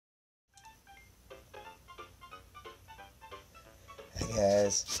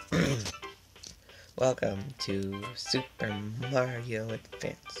guys, welcome to Super Mario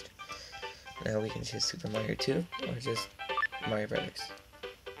Advanced. Now we can choose Super Mario 2 or just Mario Brothers.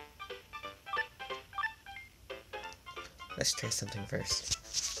 Let's try something first.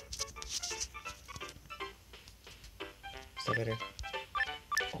 Is that better?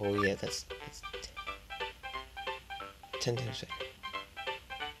 Oh yeah, that's 10 times better.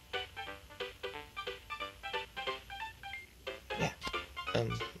 Yeah,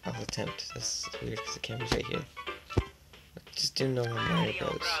 I'll attempt. This is weird because the camera's right here. Just do normal Mario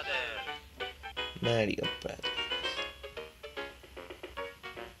Bros. Mario Brothers.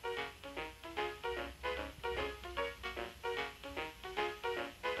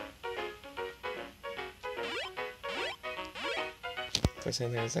 For a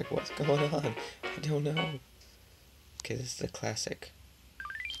second I was like, what's going on? I don't know. Okay, this is the classic.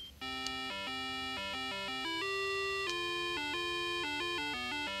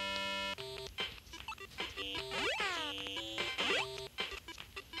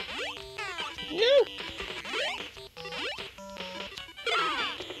 No!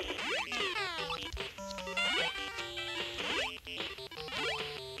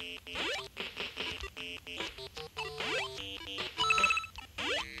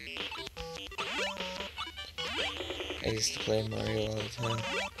 I used to play Mario all the time.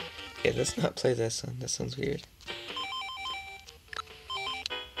 Okay, let's not play this one. This one's weird.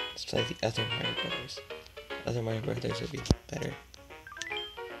 Let's play the other Mario Brothers. Other Mario Brothers would be better.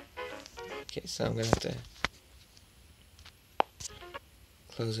 Okay, so I'm gonna have to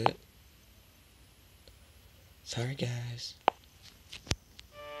close it. Sorry, guys.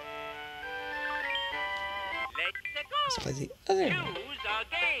 Let's play the other one.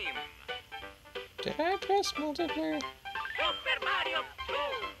 Did I press multiplayer? Super Mario 2.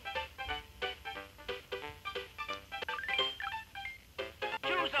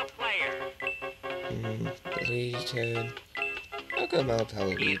 Choose a player. Luigi Toad. I'll go Malpal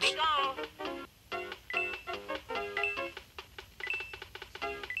Here Luigi. we go.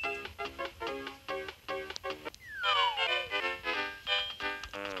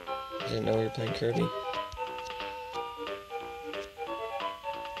 I didn't know we were playing Kirby.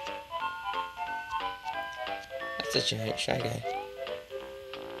 That's a giant shy guy.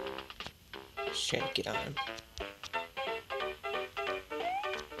 Shake it on.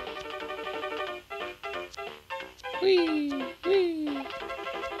 Whee! Whee!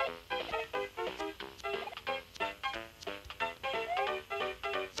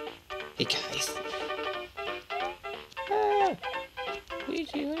 Hey guys! Ah!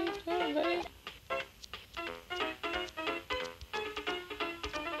 Luigi, what are you doing, buddy?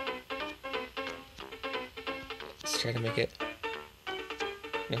 Let's try to make it.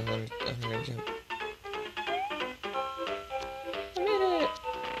 No, I'm gonna jump. I made it!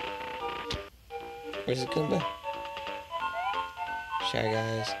 Where's the Goomba? Shy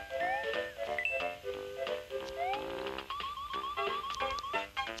guys.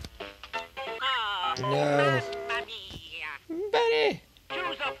 No. Mamma mia. Buddy!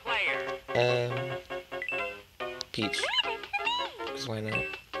 Choose a player. Peach. Because why not?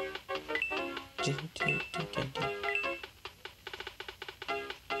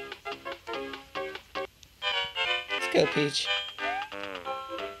 Let's go, Peach.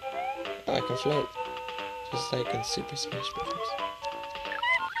 Oh, I can float. Just like in Super Smash Bros.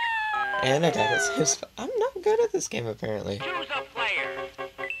 And I got it. I'm not good at this game, apparently. Choose a player.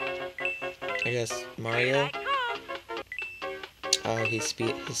 I guess Mario. Oh, his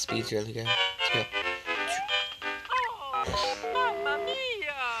speed's really good. Let's go. Oh, Mamma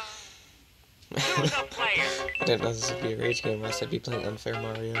mia. Choose a player. I didn't know this would be a rage game, else I'd be playing unfair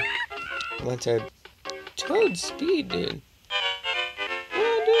Mario. I went to Toad speed, dude.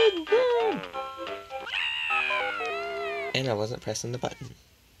 Run, dude, run! And I wasn't pressing the button.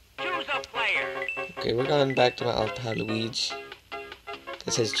 Choose a player. Okay, we're going back to my old pal Luigi.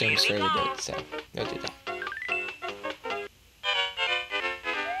 Because his jump's really good, so no do that.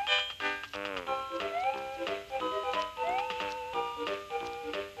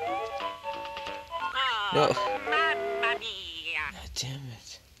 No. Mamma mia. Oh, damn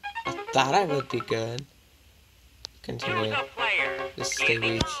it. I thought I would be good. Continue. Choose a player. Just stay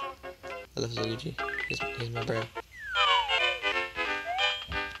Luigi. I love Luigi. He's my bro.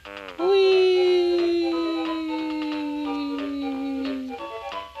 Whee!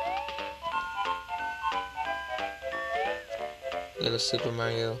 Little Super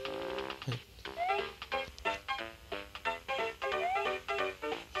Mario.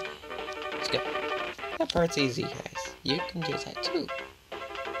 Let's go. That part's easy, guys. You can do that too.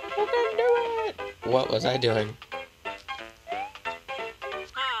 You can do it! What was I doing?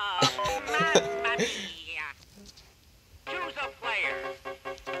 Mamma mia. Choose a player.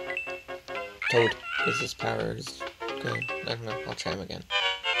 Toad, because his power is good. I don't know, I'll try him again.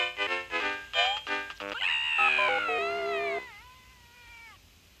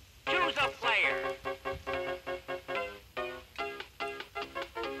 Choose a player.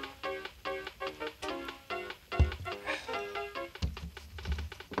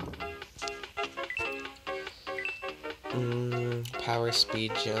 Power,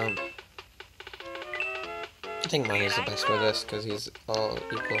 speed, jump. I think mine is the best for this, because he's all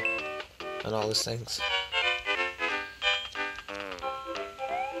equal on all his things.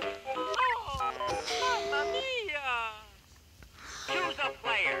 Oh, mamma mia. Choose a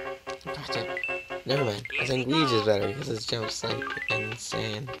player. Gotcha. Never mind. I think Luigi is better, because his jump's like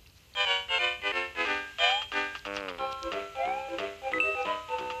insane.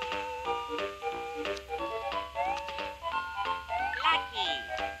 Lucky.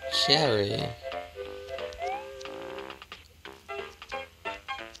 Cherry.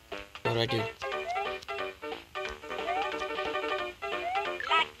 What do I do?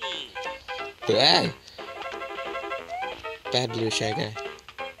 Lucky. Bad. Bad blue shy guy.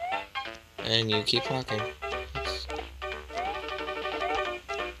 And you keep walking.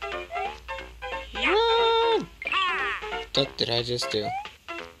 Run! Ha. What did I just do?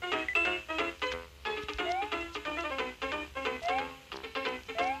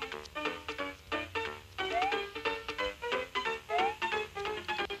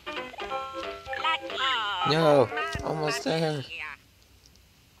 Lucky. No! Almost there.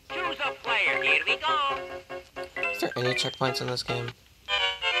 Choose a player. Here we go. Is there any checkpoints in this game?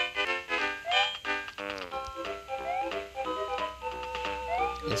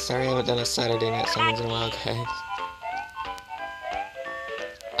 And sorry I haven't done a Saturday Night Summons in a while, guys.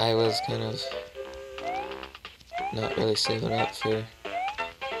 I was kind of not really saving up for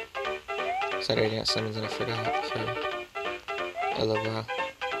Saturday Night Summons and I forgot for a little while.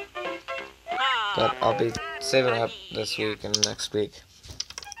 But I'll be saving up this week and next week.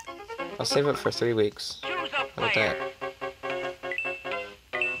 I'll save it for 3 weeks. Choose a How about that? player.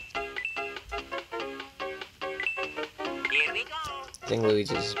 Here we go. I think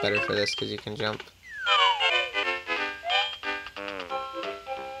Luigi's is better for this because you can jump.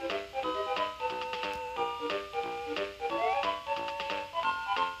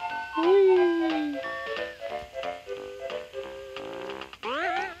 Whee!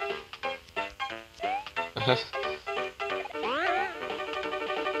 What?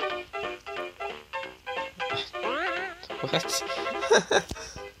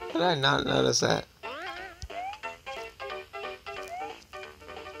 How did I not notice that?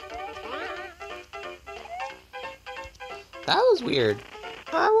 That was weird.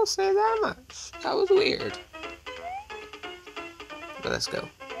 I will say that much. That was weird. But let's go.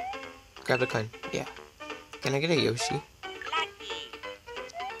 Grab the coin. Yeah. Can I get a Yoshi?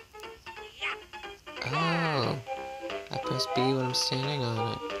 Oh. I press B when I'm standing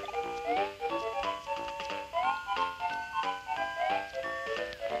on it.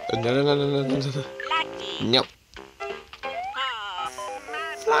 No. Nope.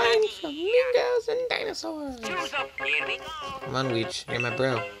 Flying flamingos and dinosaurs. Come on, Luigi. You're my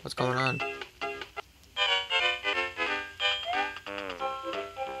bro. What's going on?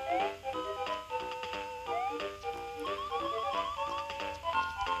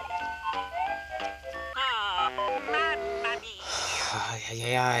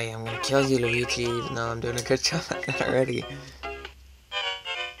 I'm gonna kill you, Luigi, even though I'm doing a good job at that already.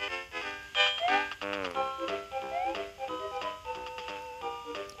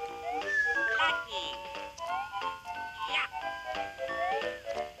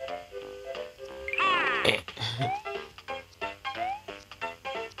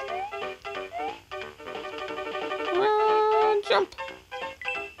 Run, jump!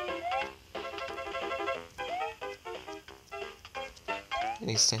 And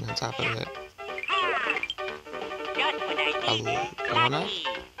he's standing on top of it. Going up?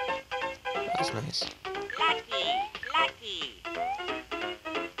 That was nice.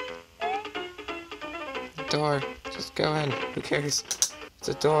 Door. Just go in. Who cares? It's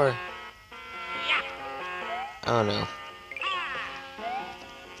a door. Oh no.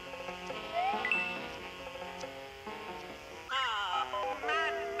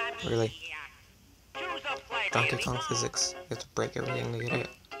 Really? Donkey Kong physics. You have to break everything to get it.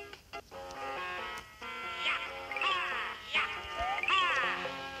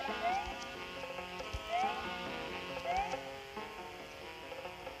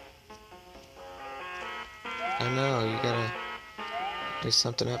 I know, you gotta do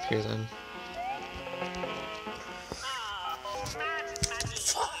something up here then.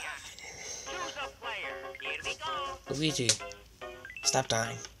 Luigi, stop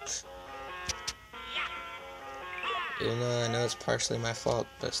dying. Even though I know it's partially my fault,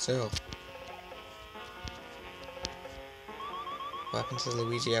 but still. What happened to the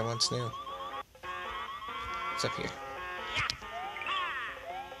Luigi I once knew? What's up here?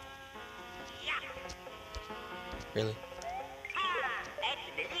 Really?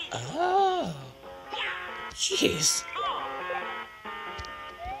 Oh! Jeez!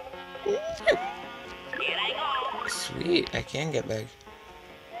 Sweet, I can get big.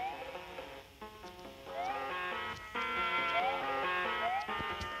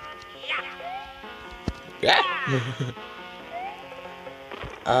 Yeah!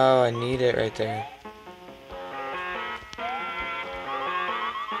 Oh, I need it right there.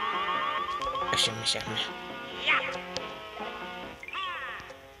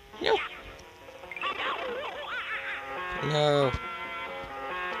 No! No!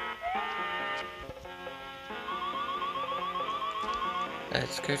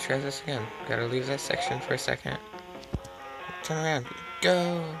 Let's go try this again. Gotta leave that section for a second. Turn around.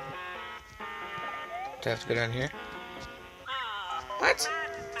 Go! Do I have to go down here? What?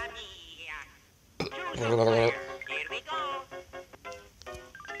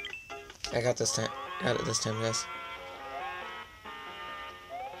 I got this time. Got it this time, guys.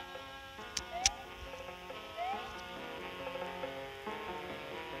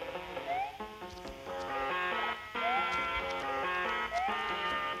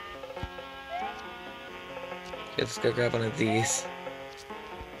 Let's go grab one of these.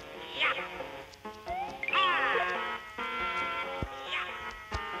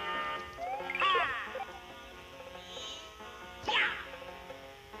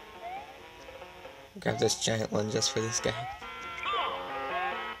 Grab this giant one just for this guy.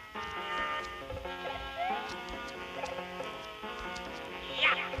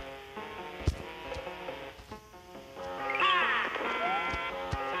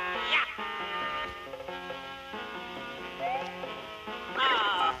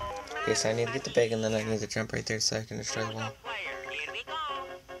 Okay, so I need to get the bag and then I need to jump right there so I can destroy the wall.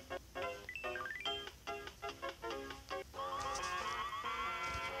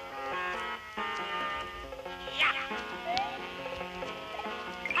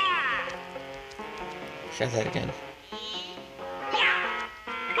 Try that again.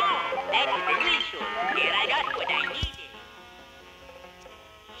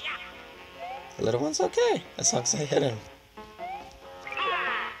 The little one's okay, as long as I hit him.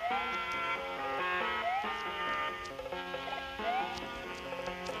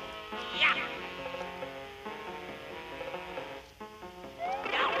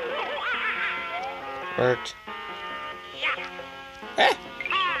 Worked. Ah!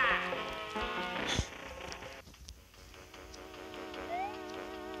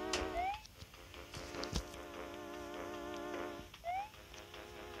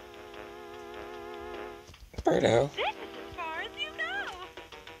 Birdo. This is as far as you go.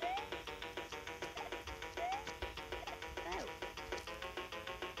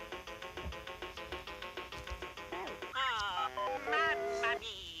 Mamma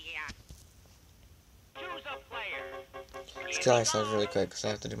mia. Choose a player. Let's kill ourselves really quick because I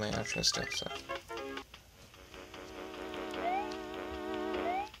have to do my outro still, so.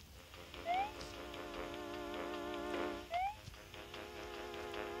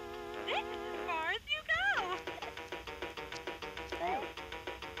 This is as far as you go.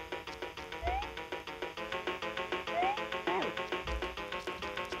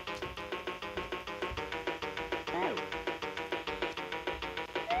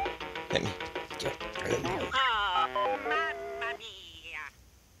 Hit me. Hit me. Mamma mia.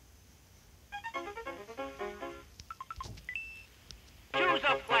 Choose a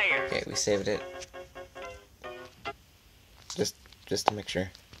player. Okay, we saved it. Just to make sure.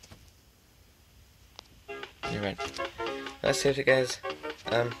 You're right. I saved it, guys.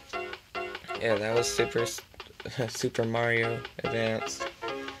 Yeah, that was Super Mario Advanced.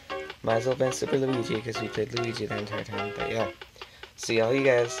 Might as well have been Super Luigi because we played Luigi the entire time. But yeah, see all you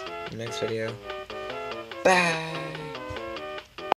guys in the next video. Bye.